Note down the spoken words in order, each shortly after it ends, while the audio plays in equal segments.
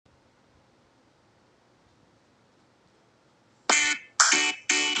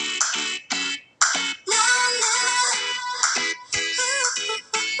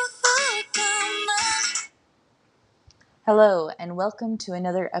Hello, and welcome to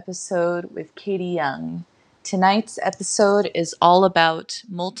another episode with Katie Young. Tonight's episode is all about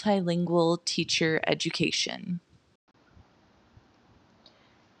multilingual teacher education.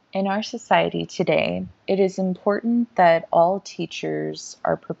 In our society today, it is important that all teachers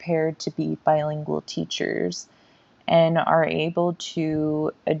are prepared to be bilingual teachers and are able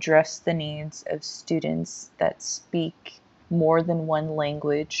to address the needs of students that speak more than one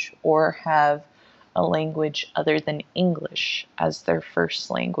language or have a language other than English as their first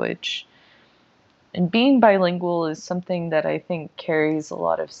language. And being bilingual is something that I think carries a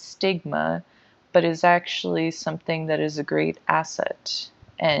lot of stigma, but is actually something that is a great asset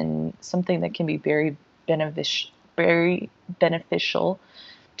and something that can be very beneficial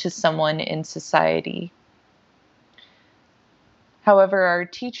to someone in society. However, our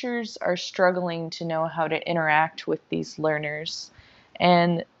teachers are struggling to know how to interact with these learners,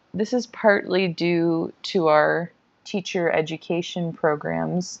 and this is partly due to our teacher education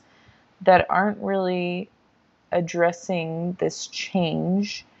programs that aren't really addressing this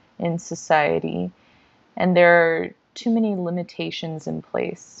change in society, and there are too many limitations in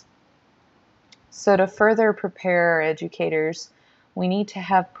place. So to further prepare our educators, we need to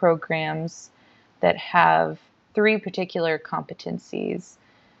have programs that have three particular competencies: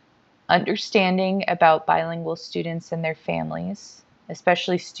 understanding about bilingual students and their families,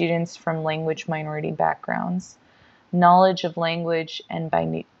 especially students from language minority backgrounds, knowledge of language and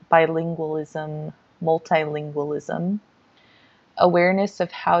bilingualism, multilingualism, awareness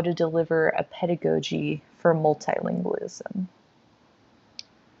of how to deliver a pedagogy for multilingualism.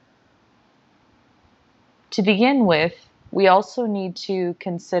 To begin with, we also need to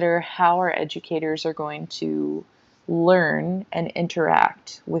consider how our educators are going to learn and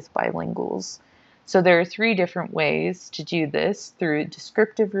interact with bilinguals. So there are three different ways to do this: through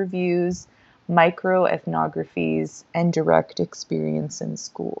descriptive reviews, microethnographies, and direct experience in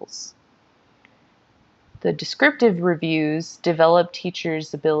schools. The descriptive reviews develop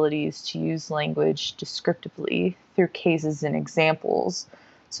teachers' abilities to use language descriptively through cases and examples.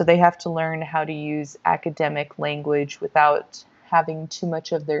 So they have to learn how to use academic language without having too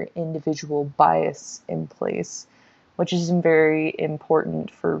much of their individual bias in place, which is very important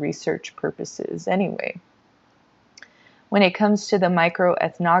for research purposes anyway. When it comes to the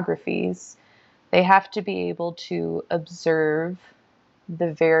microethnographies, they have to be able to observe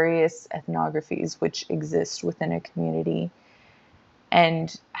the various ethnographies which exist within a community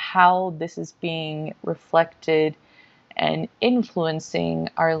and how this is being reflected and influencing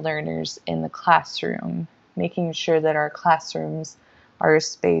our learners in the classroom, making sure that our classrooms are a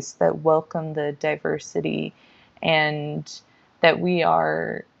space that welcome the diversity and that we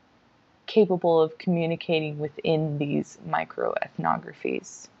are capable of communicating within these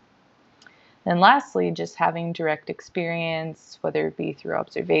microethnographies. And lastly, just having direct experience, whether it be through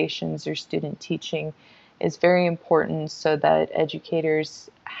observations or student teaching, is very important so that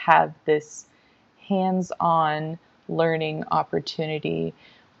educators have this hands-on learning opportunity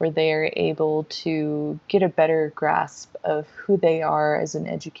where they are able to get a better grasp of who they are as an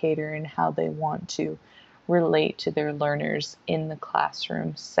educator and how they want to relate to their learners in the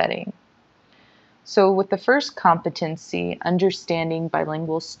classroom setting. So with the first competency, understanding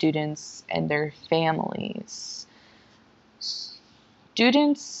bilingual students and their families.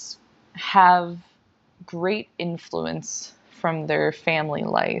 Students have great influence from their family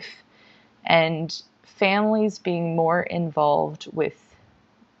life, and families being more involved with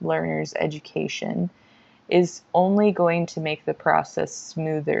learners' education is only going to make the process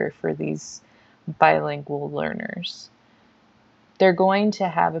smoother for these bilingual learners. They're going to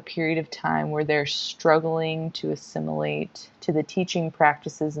have a period of time where they're struggling to assimilate to the teaching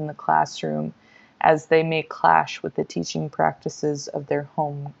practices in the classroom, as they may clash with the teaching practices of their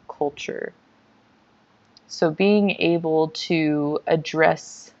home culture. So being able to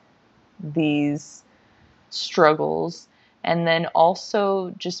address these struggles and then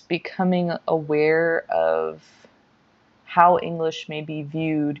also just becoming aware of how English may be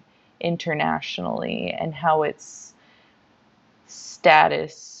viewed internationally and how its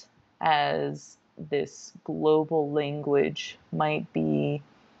status as this global language might be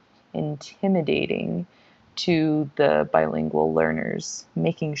intimidating to the bilingual learners,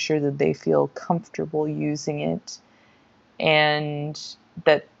 making sure that they feel comfortable using it and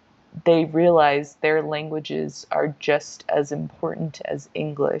that they realize their languages are just as important as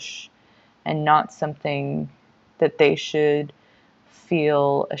English and not something that they should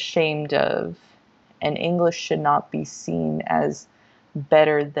feel ashamed of. And English should not be seen as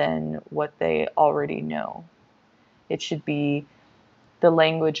better than what they already know. It should be the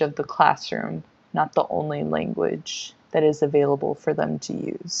language of the classroom, not the only language that is available for them to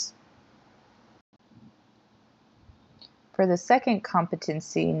use. For the second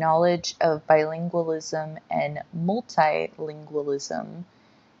competency, knowledge of bilingualism and multilingualism,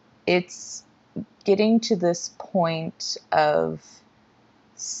 it's getting to this point of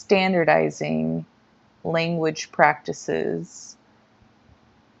standardizing language practices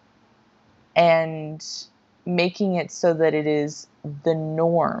and making it so that it is the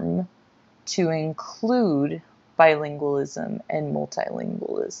norm to include bilingualism and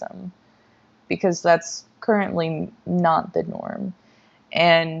multilingualism, because that's currently not the norm.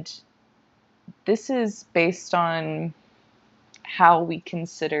 And this is based on how we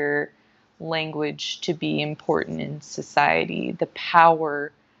consider language to be important in society, the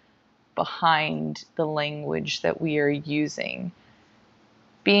power behind the language that we are using.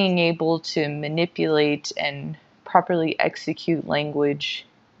 Being able to manipulate and properly execute language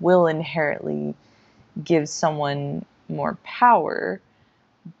will inherently give someone more power,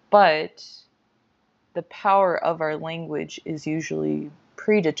 but the power of our language is usually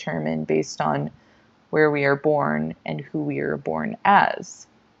predetermined based on where we are born and who we are born as.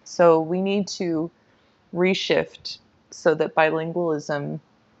 So we need to reshift so that bilingualism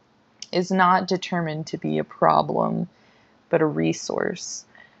is not determined to be a problem, but a resource,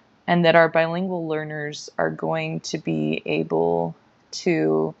 and that our bilingual learners are going to be able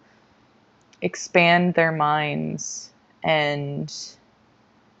to expand their minds and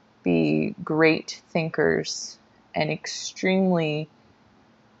be great thinkers and extremely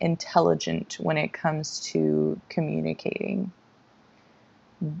intelligent when it comes to communicating.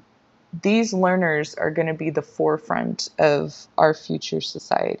 These learners are going to be the forefront of our future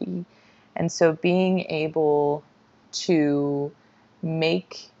society. And so being able to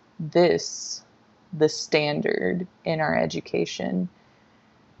make this the standard in our education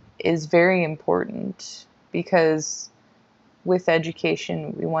is very important, because with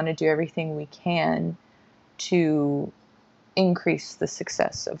education, we want to do everything we can to increase the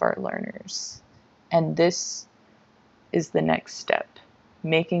success of our learners. And this is the next step,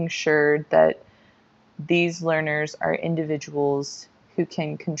 making sure that these learners are individuals who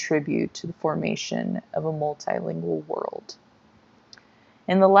can contribute to the formation of a multilingual world.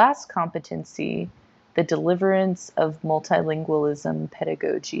 In the last competency, the deliverance of multilingualism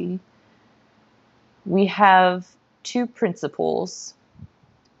pedagogy, we have two principles: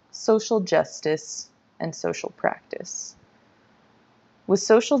 social justice and social practice. With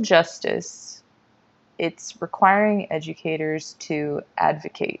social justice, it's requiring educators to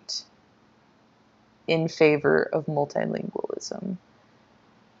advocate in favor of multilingualism.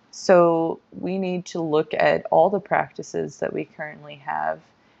 So we need to look at all the practices that we currently have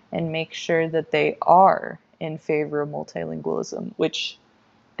and make sure that they are in favor of multilingualism, which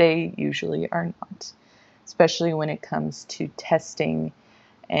they usually are not, especially when it comes to testing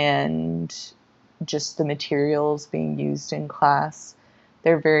and just the materials being used in class.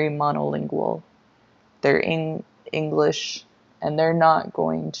 They're very monolingual. They're in English, and they're not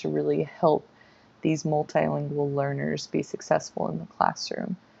going to really help these multilingual learners be successful in the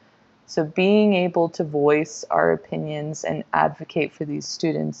classroom. So being able to voice our opinions and advocate for these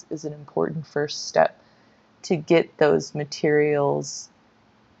students is an important first step to get those materials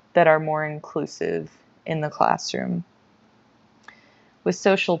that are more inclusive in the classroom. With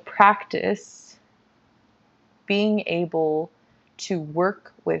social practice, being able to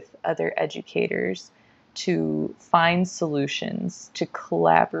work with other educators to find solutions, to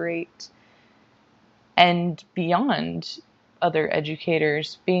collaborate, and beyond other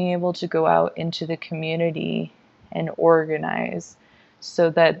educators, being able to go out into the community and organize so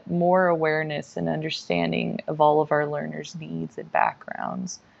that more awareness and understanding of all of our learners' needs and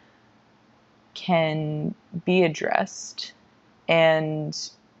backgrounds can be addressed, and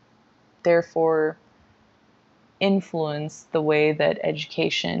therefore influence the way that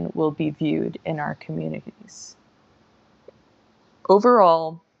education will be viewed in our communities.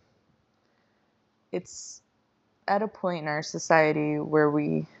 Overall, it's at a point in our society where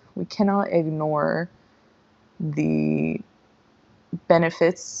we cannot ignore the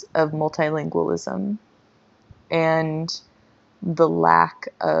benefits of multilingualism and the lack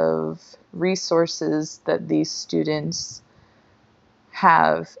of resources that these students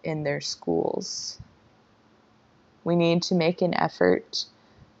have in their schools. We need to make an effort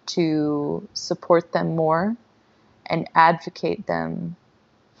to support them more and advocate them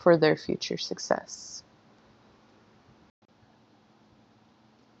for their future success.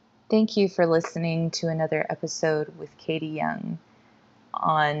 Thank you for listening to another episode with Katie Young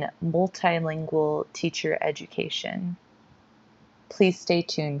on multilingual teacher education. Please stay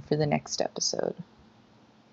tuned for the next episode.